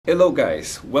Hello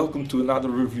guys, welcome to another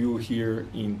review here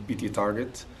in PT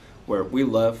Target, where we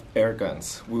love air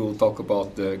guns. We will talk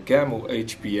about the Gamo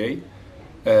HPA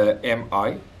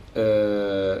MI.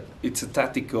 It's a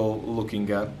tactical looking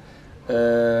gun,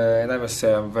 and I must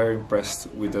say I'm very impressed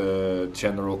with the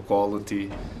general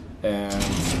quality and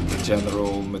the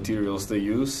general materials they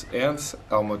use and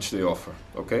how much they offer.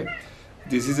 Okay,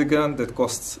 this is a gun that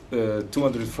costs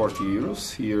 240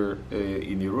 euros here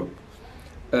in Europe.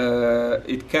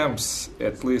 It comes,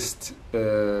 at least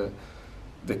the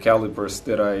calibers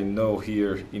that I know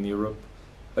here in Europe,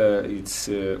 it's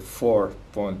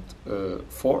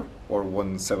 4.4 or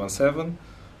 177,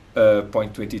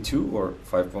 0.22 or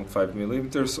 5.5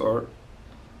 millimeters, or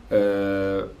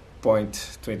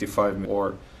 0.25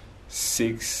 or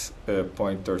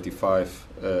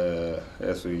 6.35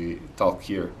 as we talk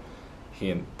here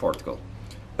in Portugal.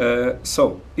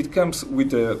 So it comes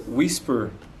with a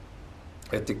whisper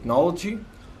technology.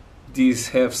 These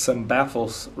have some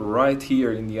baffles right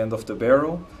here in the end of the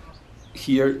barrel.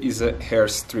 Here is a hair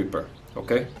stripper.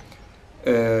 Okay,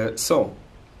 this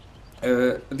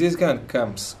gun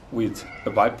comes with a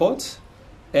bipod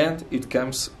and it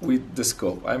comes with the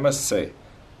scope. I must say,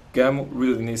 Gamo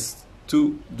really needs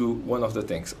to do one of the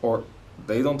things: or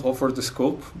they don't offer the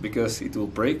scope because it will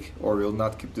break or will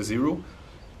not keep the zero,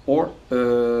 or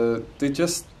they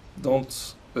just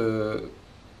don't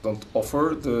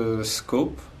offer the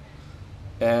scope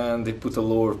and they put a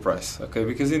lower price. Okay,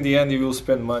 because in the end you will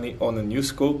spend money on a new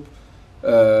scope,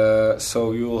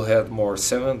 so you will have more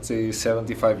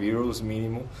 75 euros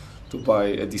minimum to buy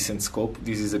a decent scope.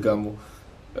 This is a Gamo,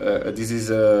 this is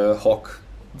a Hawke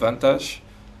Vantage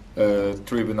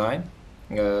 3x9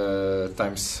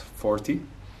 times 40.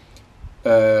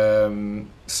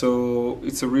 So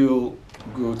it's a real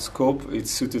good scope.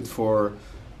 It's suited for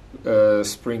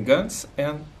spring guns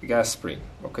and gas spring,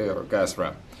 okay, or gas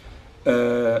ram.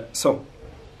 So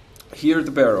here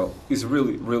the barrel is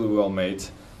really well made.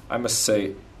 I must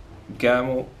say,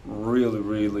 Gamo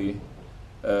really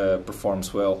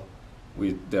performs well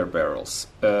with their barrels,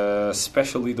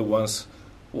 especially the ones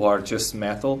who are just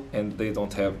metal and they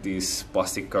don't have this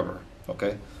plastic cover,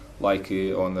 okay, like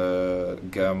on the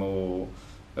Gamo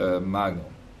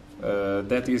Magnum.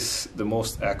 That is the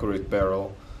most accurate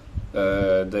barrel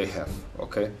they have.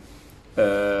 Okay,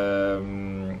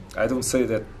 I don't say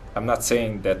that. I'm not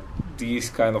saying that this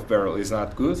kind of barrel is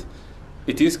not good.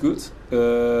 It is good,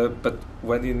 but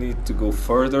when you need to go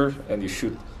further and you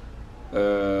shoot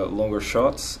longer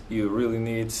shots, you really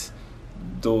need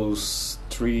those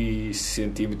 3.5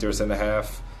 centimeters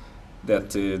that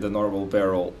the normal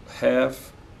barrel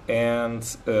have,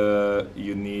 and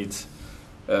you need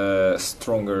a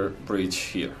stronger bridge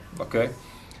here. Okay.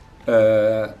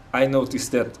 I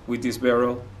noticed that with this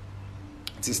barrel,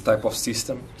 this type of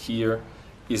system here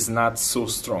is not so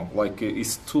strong, like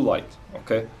it's too light.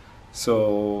 Okay,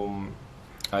 so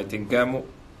I think Gamo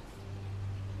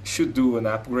should do an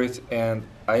upgrade, and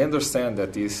I understand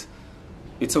that it's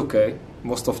okay.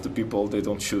 Most of the people, they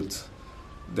don't shoot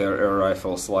their air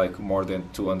rifles like more than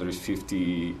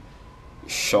 250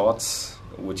 shots,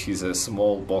 which is a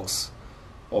small box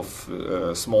of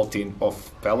small tin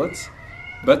of pellets.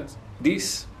 But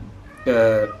this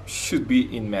should be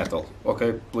in metal.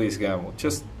 Okay, please Gamo,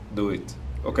 just do it.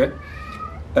 Okay.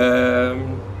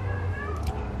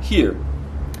 Here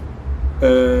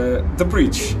the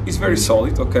bridge is very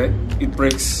solid. Okay, it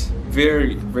breaks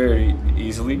very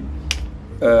easily,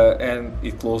 and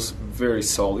it closes very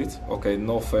solid. Okay,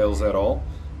 no fails at all.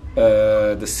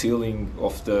 The sealing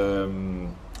of the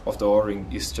O-ring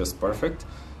is just perfect.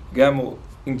 Gamo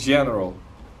in general,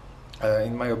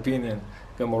 in my opinion,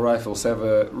 Gamo rifles have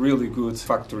a really good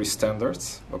factory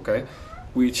standards, okay,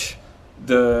 which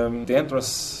the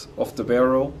entrance of the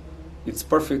barrel, it's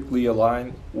perfectly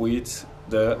aligned with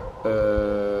the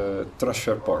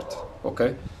transfer port,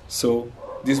 okay, so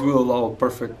this will allow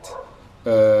perfect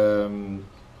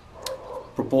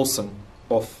propulsion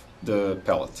of the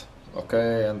pellet,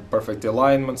 okay, and perfect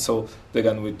alignment, so the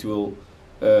gun will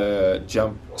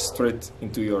jump straight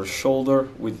into your shoulder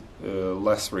with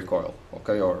less recoil,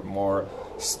 okay, or more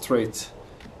straight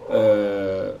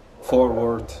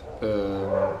forward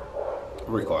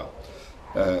recoil,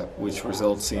 which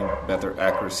results in better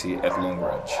accuracy at long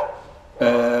range.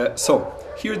 So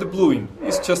here the bluing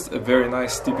is just a very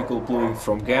nice typical bluing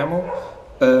from Gamo.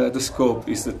 The scope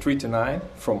is the 3-9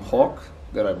 from Hawke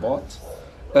that I bought.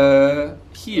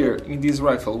 Here in this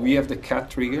rifle we have the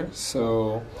cat trigger,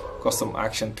 so custom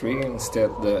action trigger instead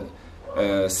the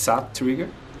SAT trigger.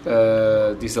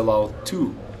 This allows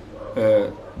two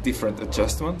different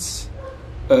adjustments.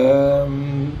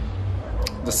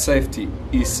 the safety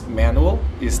is manual,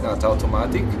 is not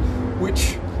automatic,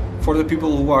 which for the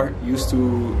people who are used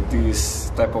to this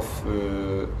type of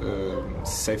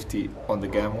safety on the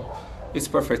Gamo, it's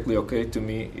perfectly okay. To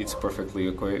me, it's perfectly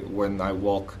okay. When I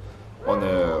walk on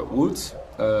the woods,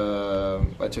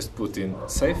 I just put in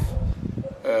safe,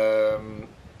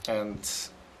 and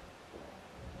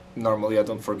normally I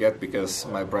don't forget because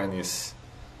my brain is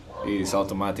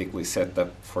automatically set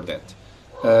up for that.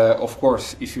 Of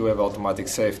course, if you have automatic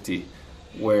safety,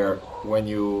 where when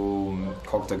you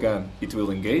cock the gun it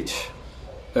will engage,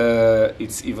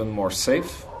 it's even more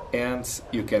safe, and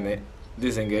you can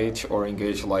disengage or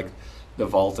engage like the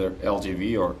Walther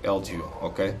LGV or LGU,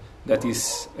 okay? That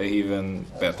is even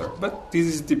better. But this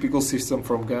is a typical system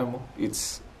from Gamo,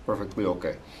 it's perfectly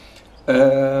okay.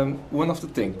 One of the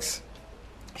things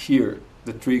here,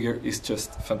 the trigger is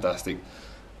just fantastic.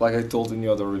 Like I told in the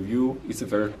other review, it's a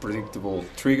very predictable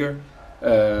trigger.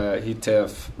 It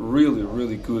have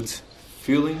really good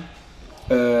feeling.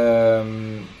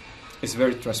 It's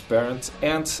very transparent,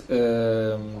 and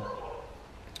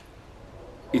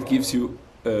it gives you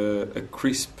a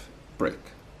crisp break.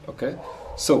 Okay,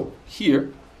 so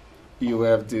here you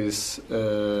have this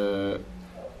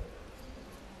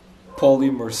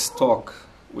polymer stock,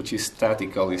 which is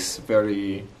statical, is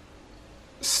very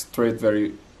straight,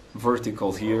 very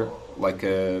vertical here, like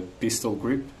a pistol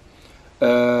grip.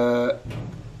 The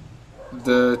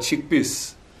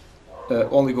cheekpiece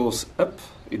only goes up,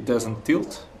 it doesn't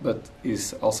tilt, but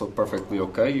is also perfectly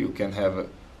okay. You can have a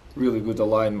really good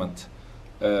alignment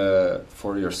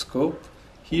for your scope.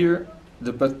 Here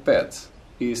the butt pad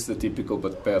is the typical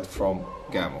butt pad from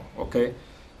Gamo, okay?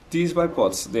 These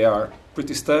bipods, they are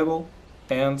pretty stable,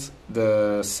 and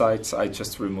the sights I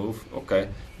just remove, okay?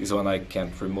 This one I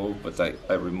can't remove, but I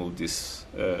removed this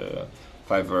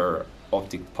fiber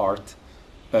optic part.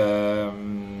 They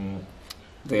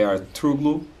are true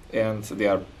glue, and they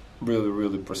are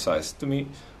really precise. To me,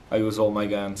 I use all my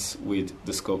guns with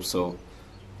the scope, so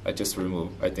I just remove.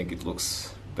 I think it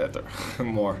looks better,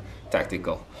 more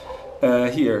tactical.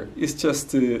 Here is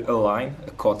just a line,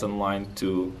 a cotton line,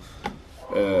 to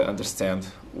understand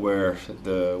where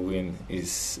the wind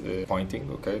is pointing,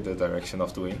 okay, the direction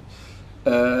of the wind.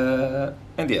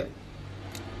 And yeah,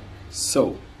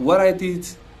 so what I did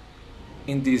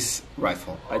in this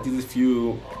rifle, I did a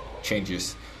few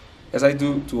changes, as I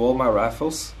do to all my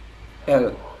rifles.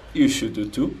 You should do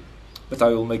too, but I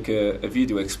will make a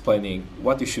video explaining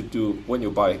what you should do when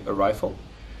you buy a rifle.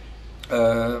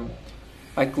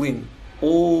 I clean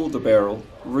all the barrel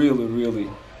really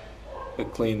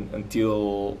clean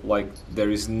until like there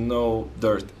is no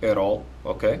dirt at all,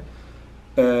 okay?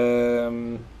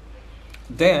 Then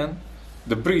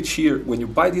the breech here, when you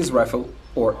buy this rifle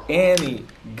or any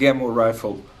Gamo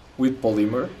rifle with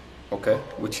polymer, okay,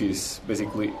 which is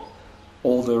basically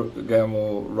all the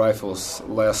Gamo rifles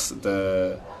less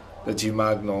the G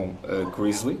Magnum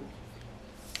Grizzly,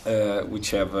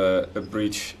 which have a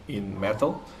breech in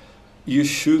metal, you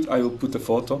should, I will put a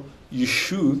photo, you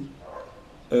should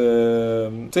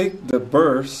take the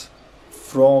burrs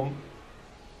from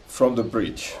the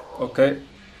breech, okay?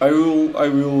 I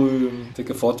will take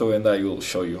a photo and I will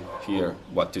show you here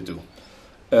what to do,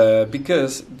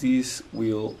 because this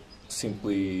will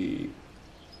simply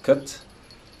cut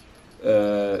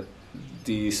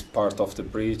this part of the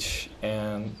breech,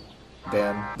 and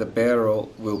then the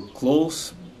barrel will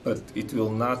close, but it will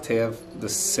not have the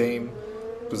same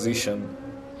position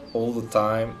all the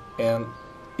time, and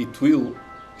it will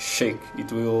shake,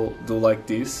 it will do like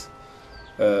this,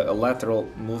 a lateral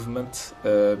movement,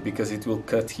 because it will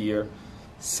cut here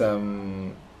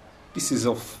some pieces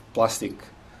of plastic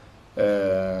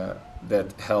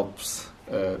that helps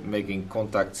making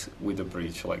contact with the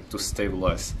breech, like to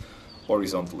stabilize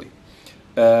horizontally.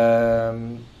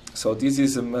 So this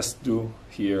is a must-do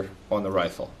here on a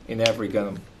rifle, in every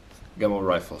Gamo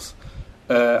rifles.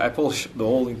 I polish the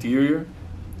whole interior,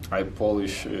 I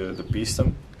polish the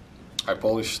piston, I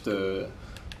polish the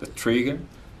trigger,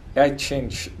 I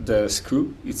change the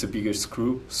screw, it's a bigger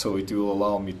screw, so it will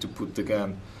allow me to put the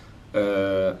gun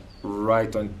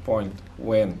right on point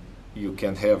when you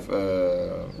can have,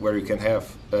 where you can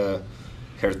have a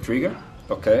hair trigger,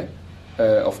 okay?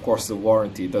 Of course the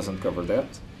warranty doesn't cover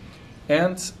that.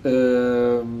 And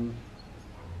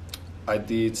I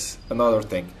did another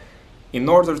thing. In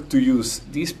order to use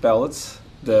these pellets,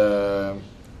 the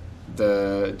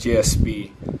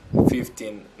JSB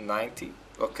 1590,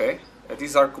 okay,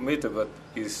 these are committed, but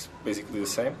is basically the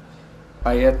same.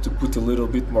 I had to put a little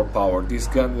bit more power. This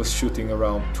gun was shooting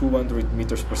around 200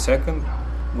 meters per second,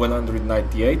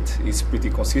 198 is pretty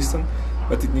consistent,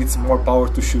 but it needs more power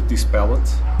to shoot this pellet.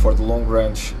 For the long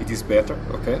range it is better,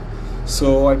 okay?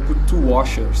 So I put 2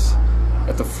 washers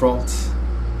at the front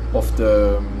of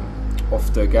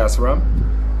the gas ram,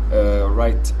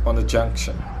 right on the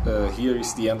junction. Here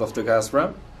is the end of the gas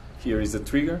ram, here is the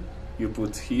trigger, you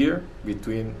put here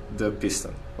between the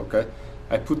piston, okay?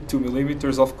 I put 2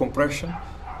 millimeters of compression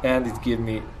and it gave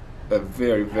me a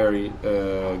very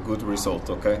good result,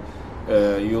 okay?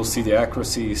 You'll see the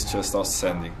accuracy is just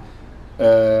outstanding.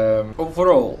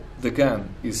 Overall the gun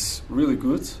is really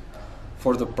good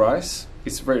for the price,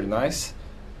 it's very nice.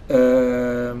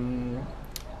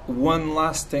 One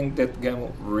last thing that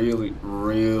Gamo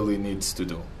really needs to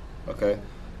do, okay?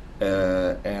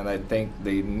 And I think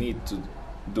they need to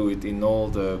do it in all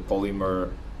the polymer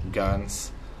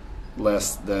guns,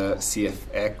 less the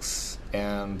CFX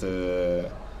and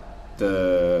the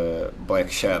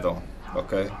Black Shadow,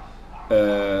 okay?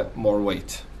 More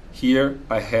weight. Here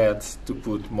I had to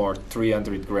put more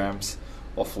 300 grams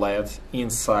of lead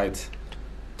inside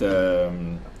the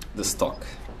stock,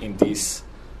 in this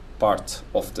part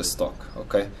of the stock,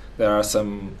 okay? There are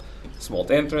some small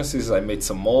entrances, I made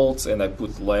some molds and I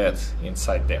put lead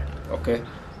inside there, okay?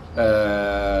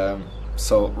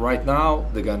 So right now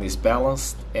the gun is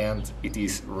balanced and it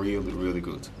is really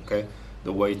good, okay?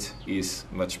 The weight is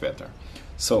much better.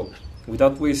 So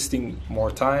without wasting more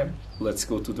time, let's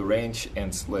go to the range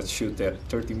and let's shoot at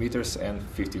 30 meters and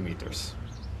 50 meters.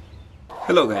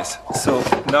 Hello guys, so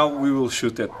now we will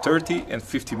shoot at 30 and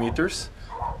 50 meters.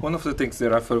 One of the things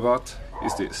that I forgot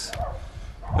is this.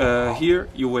 Here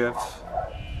you have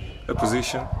a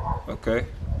position, okay,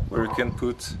 where you can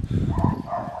put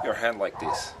your hand like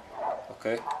this,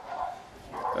 okay?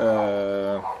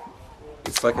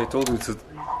 It's like I told you, it's a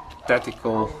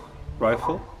tactical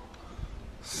rifle,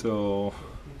 so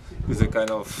it's the kind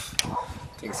of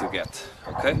things you get,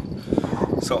 okay?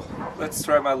 So let's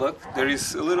try my luck. There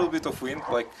is a little bit of wind,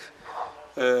 like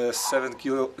 7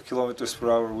 kilometers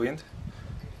per hour wind.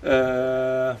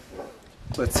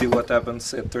 Let's see what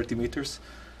happens at 30 meters.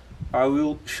 I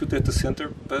will shoot at the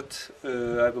center, but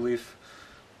I believe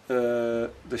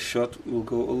the shot will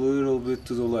go a little bit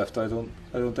to the left. I don't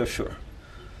have sure.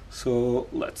 So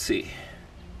let's see.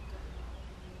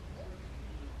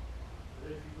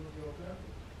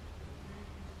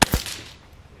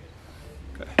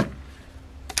 Okay.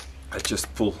 I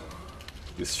just pull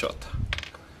this shot.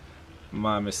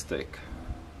 My mistake.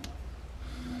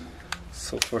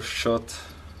 So first shot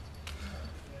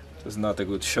was not a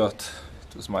good shot.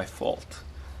 It was my fault.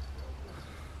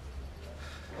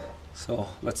 So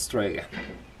let's try again.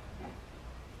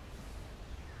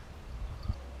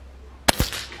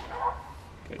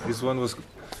 Okay, this one was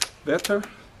better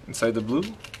inside the blue.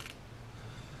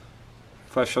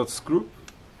 5 shots group.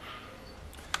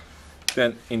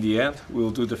 Then in the end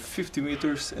we'll do the 50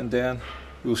 meters and then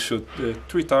we'll shoot the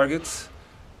 3 targets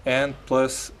and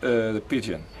plus the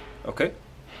pigeon. Okay?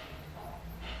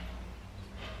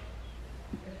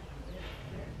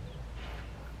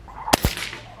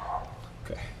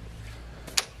 Okay.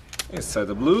 Inside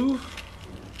the blue.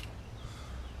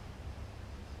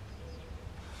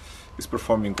 It's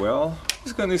performing well.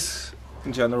 This gun is,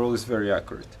 in general, is very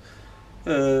accurate.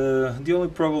 The only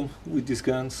problem with these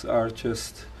guns are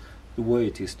just the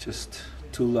weight is just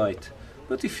too light.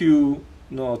 But if you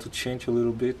know how to change a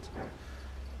little bit,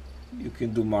 you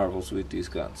can do marvels with these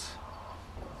guns.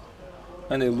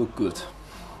 And they look good.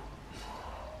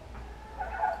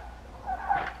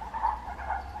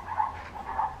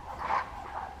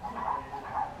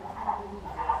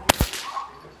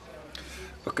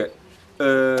 Okay.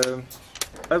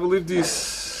 I believe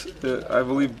this. I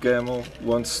believe Gamo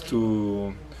wants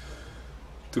to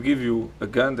give you a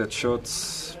gun that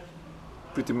shoots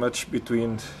pretty much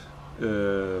between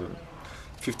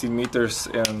 15 meters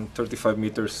and 35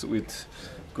 meters with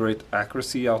great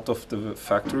accuracy out of the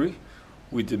factory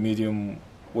with the medium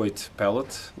weight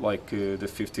pellet like the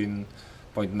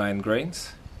 15.9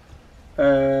 grains.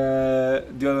 The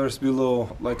others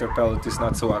below lighter pellet is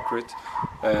not so accurate.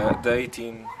 The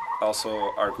 18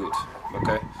 also are good,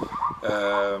 okay?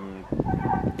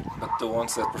 But the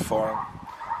ones that perform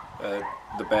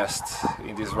the best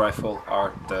in this rifle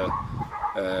are the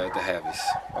heavies,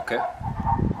 okay?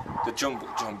 The Jumbo.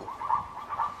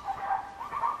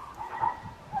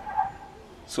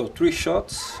 So 3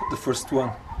 shots. The first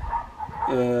one,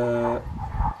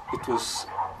 it was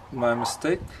my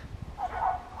mistake.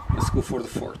 Let's go for the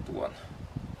 4th one.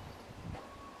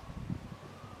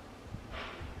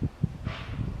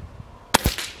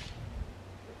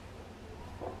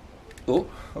 Oh,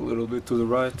 a little bit to the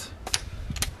right.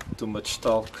 Too much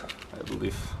talk, I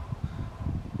believe.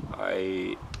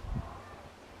 I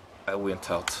I went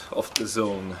out of the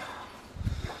zone.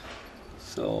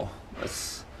 So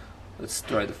let's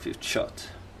try the 5th shot.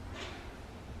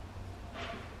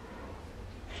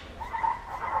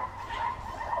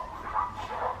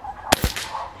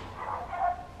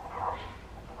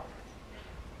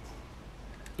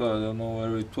 I don't know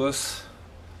where it was.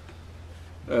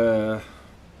 I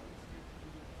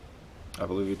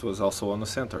believe it was also on the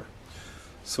center.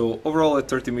 So overall at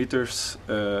 30 meters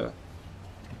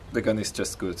the gun is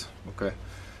just good. Okay.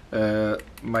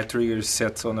 My trigger is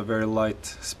set on a very light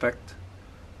spec,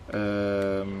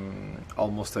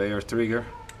 almost an air trigger,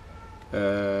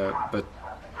 but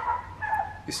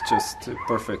it's just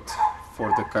perfect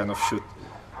for the kind of shoot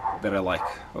that I like.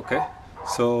 Okay,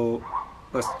 so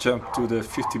let's jump to the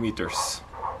 50 meters.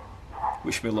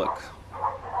 Wish me luck.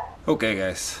 Okay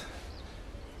guys,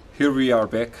 here we are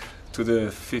back to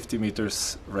the 50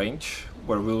 meters range,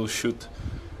 where we'll shoot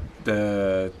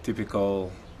the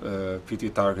typical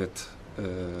PT target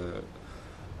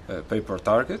paper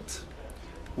target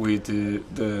with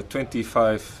the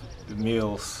 25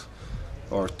 mils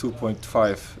or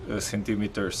 2.5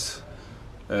 centimeters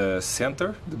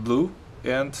center, the blue,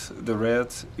 and the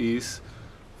red is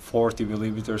 40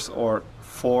 millimeters or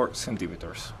 4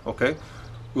 centimeters. Okay,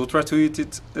 we'll try to hit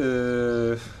it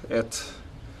at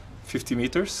 50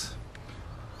 meters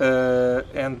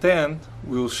and then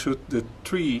we'll shoot the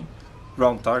 3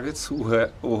 round targets who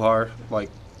are like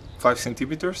 5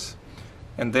 centimeters,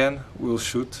 and then we'll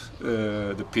shoot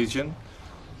the pigeon,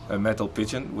 a metal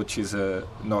pigeon, which is a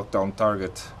knockdown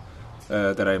target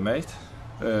that I made.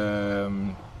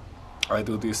 I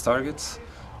do these targets,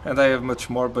 and I have much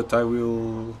more, but I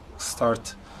will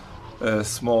start a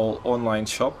small online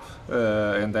shop,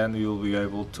 and then you'll be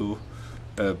able to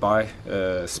buy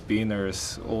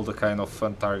spinners, all the kind of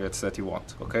fun targets that you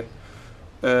want. Okay.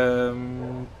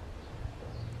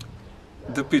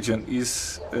 The pigeon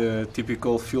is a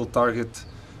typical field target,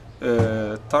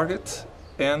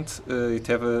 and it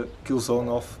have a kill zone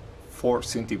of 4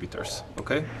 centimeters.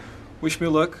 Okay, wish me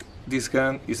luck. This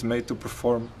gun is made to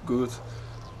perform good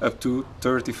up to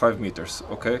 35 meters.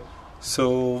 Okay,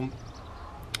 so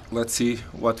let's see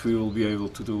what we will be able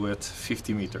to do at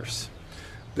 50 meters.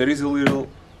 There is a little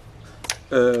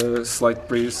slight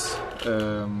breeze.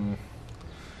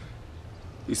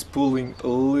 Is pulling a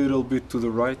little bit to the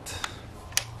right,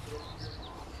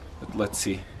 but let's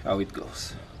see how it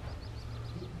goes.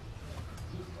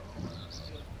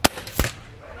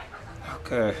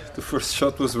 Okay, the first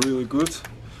shot was really good.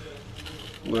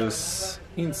 Was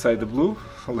inside the blue.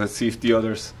 Let's see if the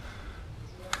others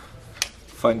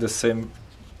find the same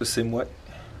way.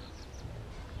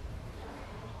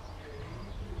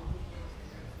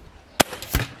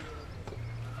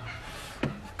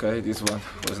 Okay, this one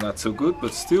was not so good,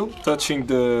 but still touching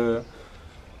the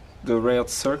red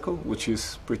circle, which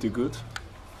is pretty good.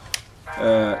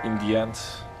 In the end,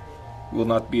 will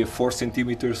not be a 4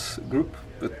 centimeters group,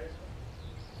 but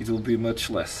it will be much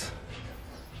less.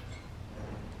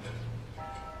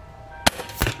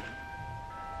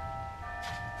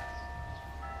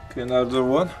 Okay, another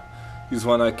one. This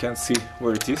one I can't see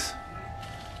where it is.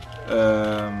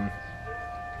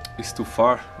 It's too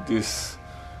far. This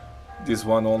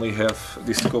one only have,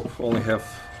 this scope only have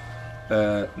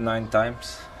 9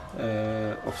 times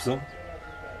of zoom,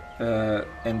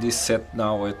 and this set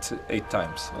now at 8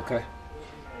 times. Okay.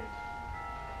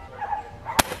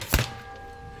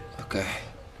 Okay.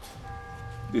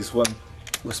 This one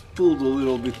was pulled a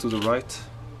little bit to the right.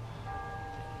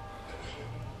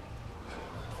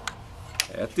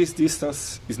 At this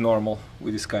distance is normal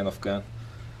with this kind of gun.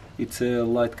 It's a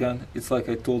light gun. It's like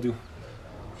I told you.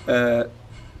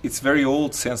 It's very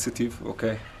old sensitive.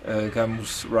 Okay,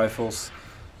 Gamo's rifles,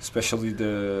 especially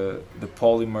the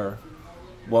polymer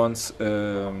ones,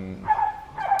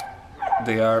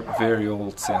 they are very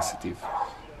old sensitive.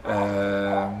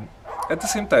 At the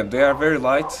same time, they are very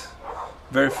light,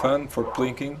 very fun for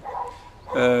plinking,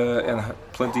 and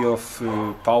plenty of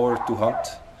power to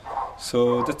hunt.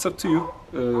 So that's up to you.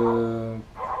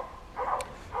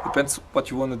 Depends what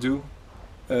you want to do.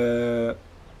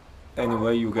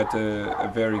 Anyway, you get a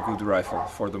very good rifle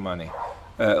for the money.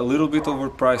 A little bit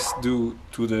overpriced due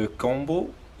to the combo,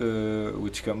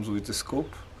 which comes with the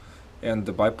scope and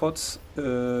the bipods.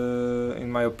 In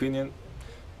my opinion,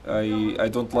 I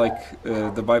don't like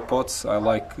the bipods. I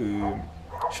like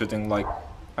shooting like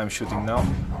I'm shooting now.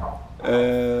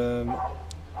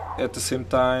 At the same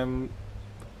time,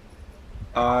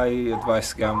 I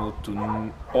advise Gamo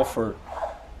to offer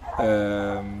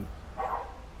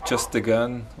just the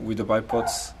gun with the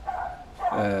bipods,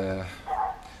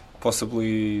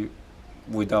 possibly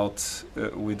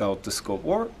without the scope,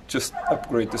 or just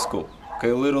upgrade the scope. Okay,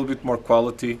 a little bit more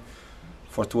quality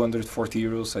for 240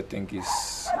 euros, I think is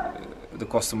the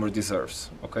customer deserves.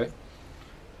 Okay.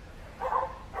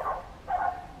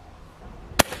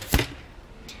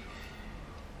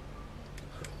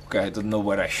 Okay, I don't know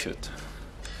what I should.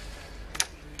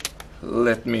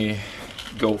 Let me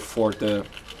go for the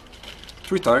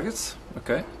 3 targets.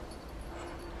 Okay.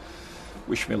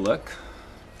 Wish me luck.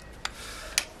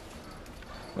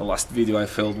 The last video I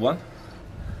failed one.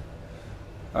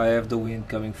 I have the wind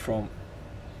coming from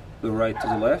the right to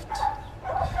the left,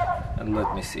 and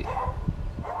let me see.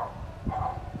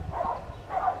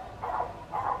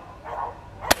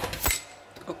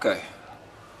 Okay,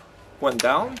 one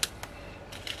down.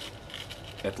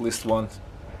 At least one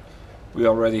we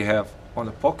already have on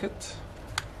the pocket.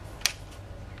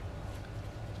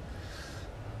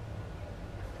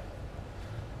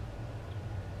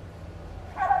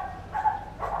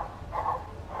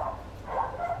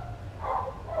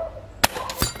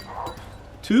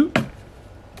 Two.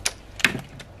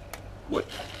 What?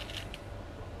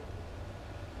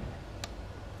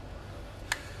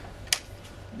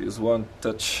 This one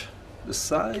touch the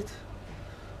side,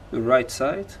 the right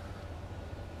side,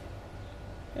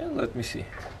 and let me see.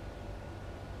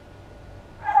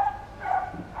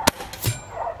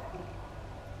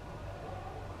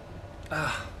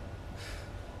 Ah,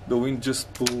 the wind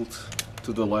just pulled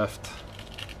to the left.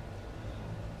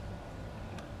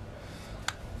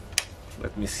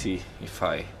 Let me see if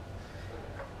I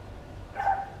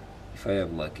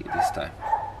have lucky this time.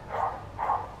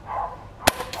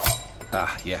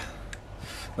 Ah, yeah.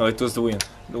 No, it was the wind.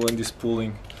 The wind is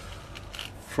pulling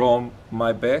from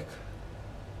my back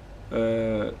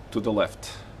to the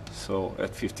left. So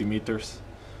at 50 meters,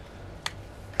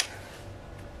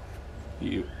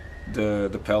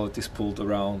 the pellet is pulled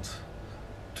around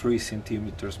 3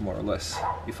 centimeters more or less.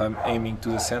 If I'm aiming to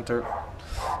the center.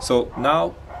 So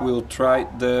now we'll try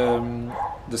the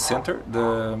center.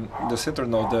 The center.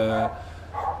 No,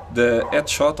 the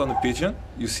headshot on the pigeon.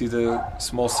 You see the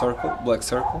small circle, black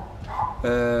circle.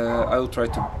 I will try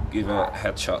to give a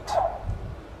headshot.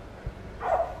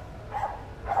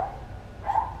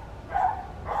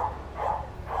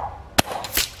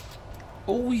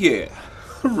 Oh yeah,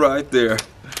 right there,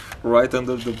 right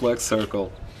under the black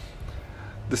circle.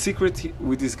 The secret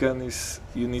with this gun is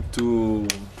you need to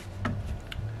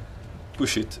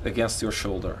push it against your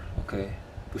shoulder, okay?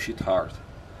 Push it hard.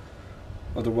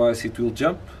 Otherwise it will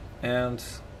jump and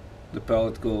the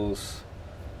pellet goes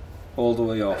all the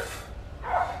way off.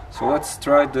 So let's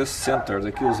try the center,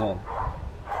 the kill zone.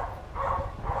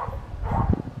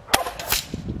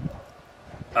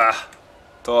 Ah,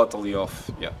 totally off,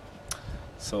 yeah.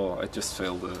 So I just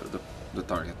failed the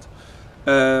target.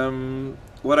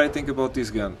 What I think about this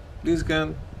gun? This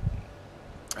gun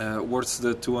worth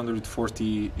the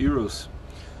 240 euros.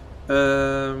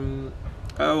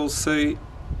 I will say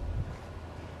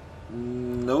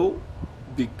no,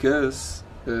 because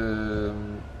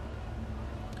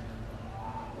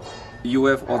you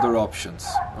have other options.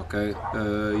 Okay,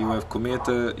 you have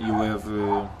Cometa, you have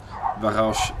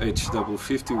Varausch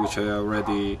HW50, which I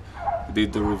already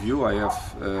did the review. I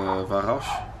have Varausch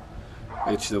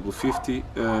HW50,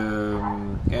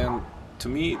 and to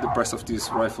me the price of this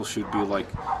rifle should be like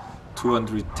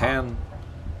 210,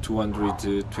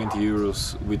 220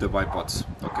 euros with the bipods.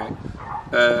 Okay,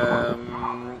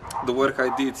 the work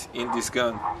I did in this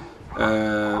gun,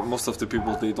 most of the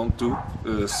people they don't do,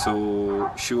 so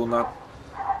she will not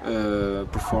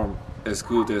perform as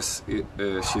good as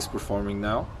she's performing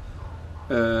now.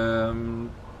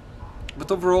 But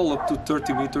overall, up to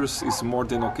 30 meters is more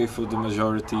than okay for the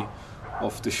majority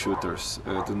of the shooters,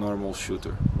 the normal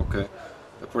shooter. Okay,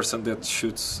 a person that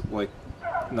shoots like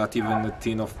not even a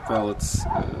tin of pellets,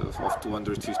 of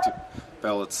 250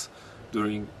 pellets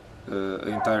during an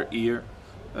entire year,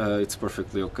 it's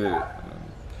perfectly okay.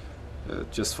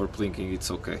 Just for plinking, it's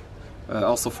okay.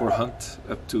 Also for hunt,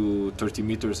 up to 30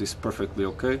 meters is perfectly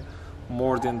okay.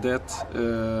 More than that,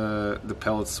 the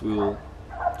pellets will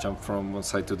jump from one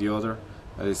side to the other,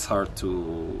 and it's hard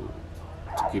to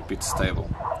keep it stable.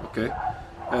 Okay.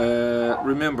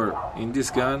 Remember, in this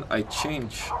gun I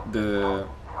changed the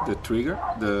trigger,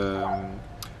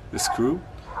 the screw.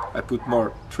 I put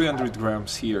more 300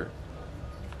 grams here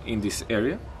in this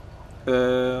area,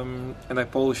 and I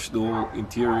polished the whole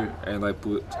interior, and I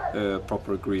put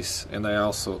proper grease, and I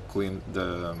also cleaned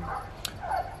the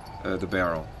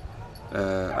barrel.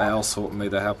 I also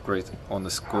made an upgrade on the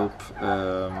scope,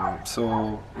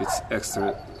 so it's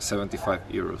extra 75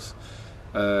 euros.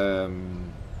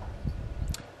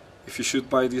 If you should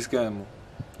buy this gun,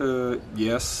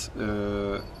 yes,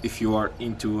 if you are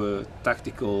into a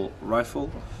tactical rifle,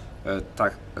 a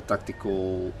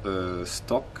tactical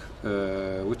stock,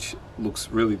 which looks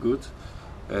really good.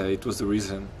 It was the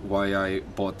reason why I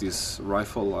bought this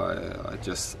rifle. I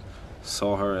just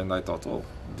saw her and I thought, oh,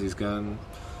 this gun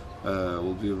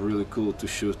will be really cool to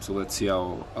shoot. So let's see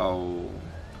how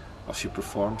she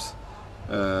performs.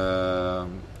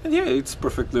 And yeah, it's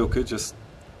perfectly okay. Just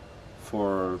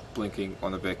for plinking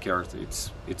on a backyard,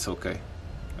 it's okay.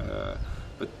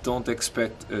 But don't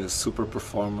expect a super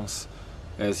performance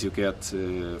as you get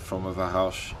from a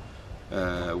Warhaus,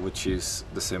 which is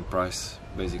the same price,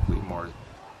 basically more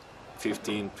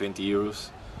 15-20 euros.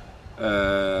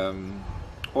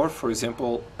 Or for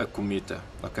example a Kumita.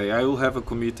 Okay, I will have a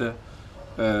Kumita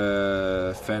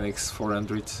Phoenix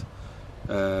 400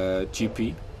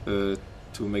 GP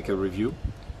to make a review,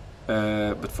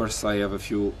 but first I have a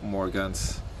few more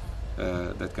guns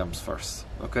that comes first.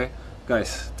 Okay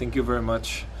guys, thank you very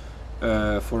much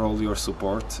for all your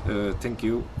support. Thank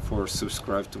you for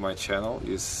subscribe to my channel.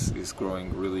 Is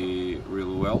growing really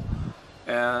well,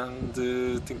 and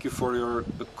thank you for your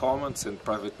comments and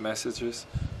private messages.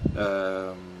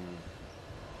 I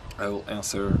will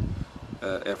answer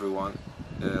everyone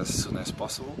as soon as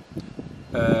possible,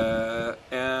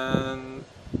 and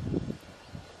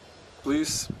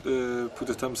please put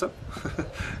a thumbs up.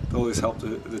 It always helps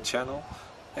the channel,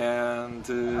 and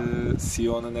see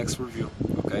you on the next review.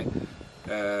 Okay,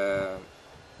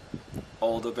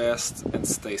 all the best and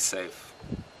stay safe.